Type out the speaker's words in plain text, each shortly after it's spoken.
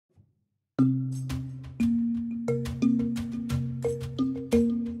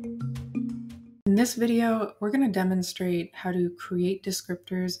this video, we're going to demonstrate how to create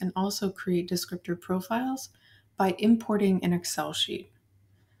descriptors and also create descriptor profiles by importing an Excel sheet.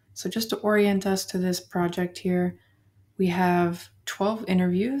 So just to orient us to this project here, we have 12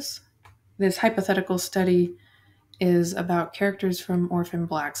 interviews. This hypothetical study is about characters from Orphan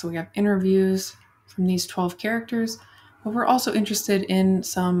Black. So we have interviews from these 12 characters, but we're also interested in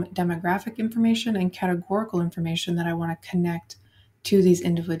some demographic information and categorical information that I want to connect to these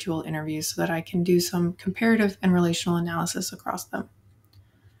individual interviews so that I can do some comparative and relational analysis across them.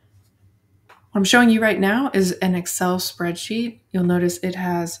 What I'm showing you right now is an Excel spreadsheet. You'll notice it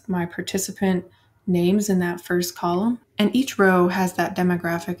has my participant names in that first column, and each row has that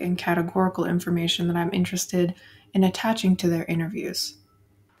demographic and categorical information that I'm interested in attaching to their interviews.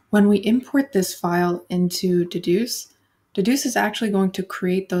 When we import this file into Dedoose is actually going to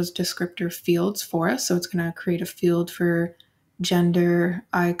create those descriptor fields for us. So it's going to create a field for gender,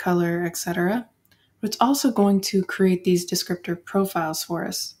 eye color, etc. But it's also going to create these descriptor profiles for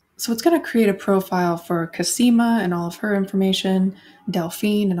us. So it's going to create a profile for Casima and all of her information,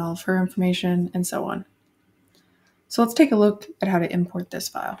 Delphine and all of her information, and so on. So let's take a look at how to import this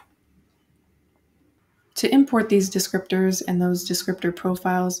file. To import these descriptors and those descriptor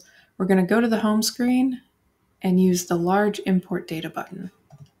profiles, we're going to go to the home screen and use the large import data button.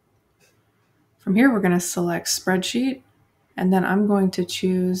 From here, we're going to select spreadsheet, and then I'm going to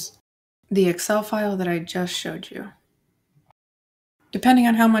choose the Excel file that I just showed you. Depending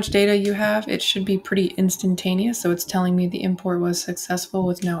on how much data you have, it should be pretty instantaneous. So it's telling me the import was successful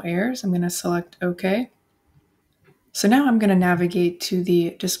with no errors. I'm going to select OK. So now I'm going to navigate to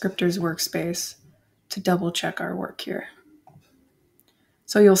the descriptors workspace to double check our work here.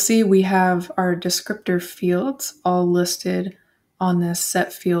 So you'll see we have our descriptor fields all listed on this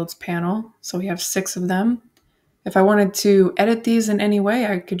set fields panel. So we have 6 of them. If I wanted to edit these in any way,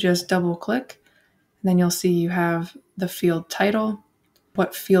 I could just double click. And then you'll see you have the field title,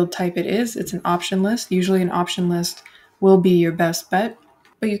 what field type it is. It's an option list. Usually an option list will be your best bet,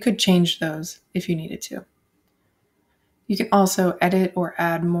 but you could change those if you needed to. You can also edit or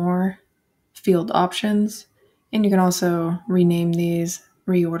add more field options, and you can also rename these,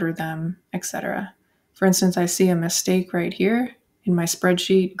 reorder them, etc. For instance, I see a mistake right here in my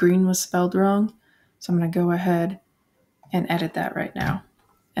spreadsheet. Green was spelled wrong. So I'm going to go ahead and edit that right now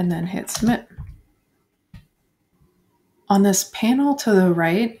and then hit submit. On this panel to the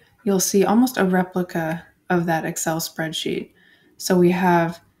right, you'll see almost a replica of that Excel spreadsheet. So we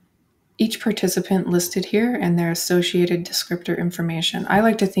have each participant listed here and their associated descriptor information. I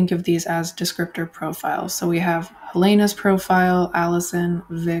like to think of these as descriptor profiles. So we have Helena's profile, Allison,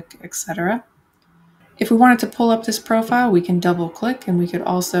 Vic, etc. If we wanted to pull up this profile, we can double click, and we could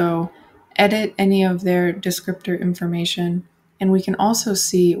also edit any of their descriptor information. And we can also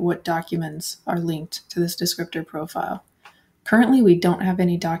see what documents are linked to this descriptor profile. Currently, we don't have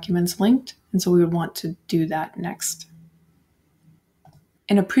any documents linked, and so we would want to do that next.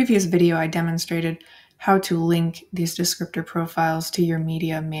 In a previous video, I demonstrated how to link these descriptor profiles to your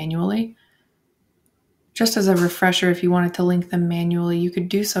media manually. Just as a refresher, if you wanted to link them manually, you could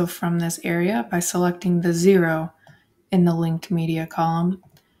do so from this area by selecting the 0 in the linked media column,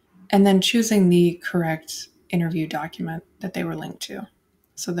 and then choosing the correct interview document that they were linked to.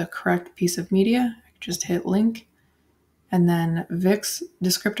 So the correct piece of media, I could just hit link, and then Vic's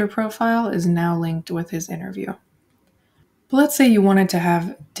descriptor profile is now linked with his interview. But let's say you wanted to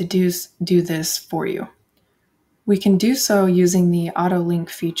have Dedoose do this for you. We can do so using the auto link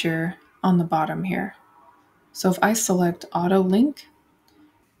feature on the bottom here. So if I select auto link,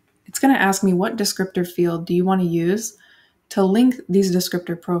 it's going to ask me what descriptor field do you want to use to link these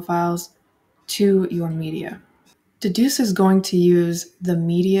descriptor profiles to your media. Dedoose is going to use the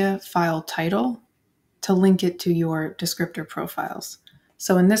media file title to link it to your descriptor profiles.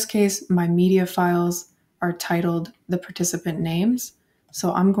 So in this case, my media files are titled the participant names.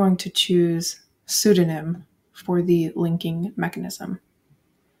 So I'm going to choose pseudonym for the linking mechanism.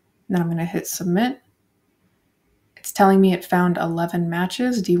 And then I'm going to hit submit. It's telling me it found 11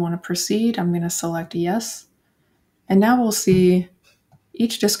 matches. Do you want to proceed? I'm going to select yes. And now we'll see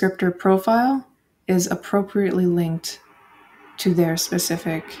each descriptor profile is appropriately linked to their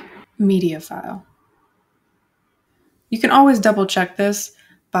specific media file. You can always double check this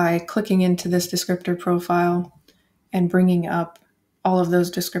by clicking into this descriptor profile and bringing up all of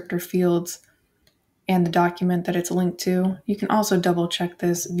those descriptor fields and the document that it's linked to. You can also double check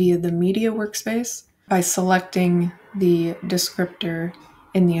this via the media workspace by selecting the descriptor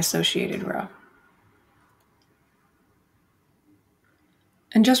in the associated row.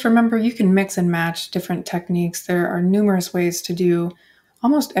 And just remember, you can mix and match different techniques. There are numerous ways to do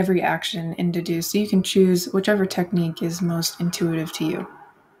almost every action in Dedoose, so you can choose whichever technique is most intuitive to you.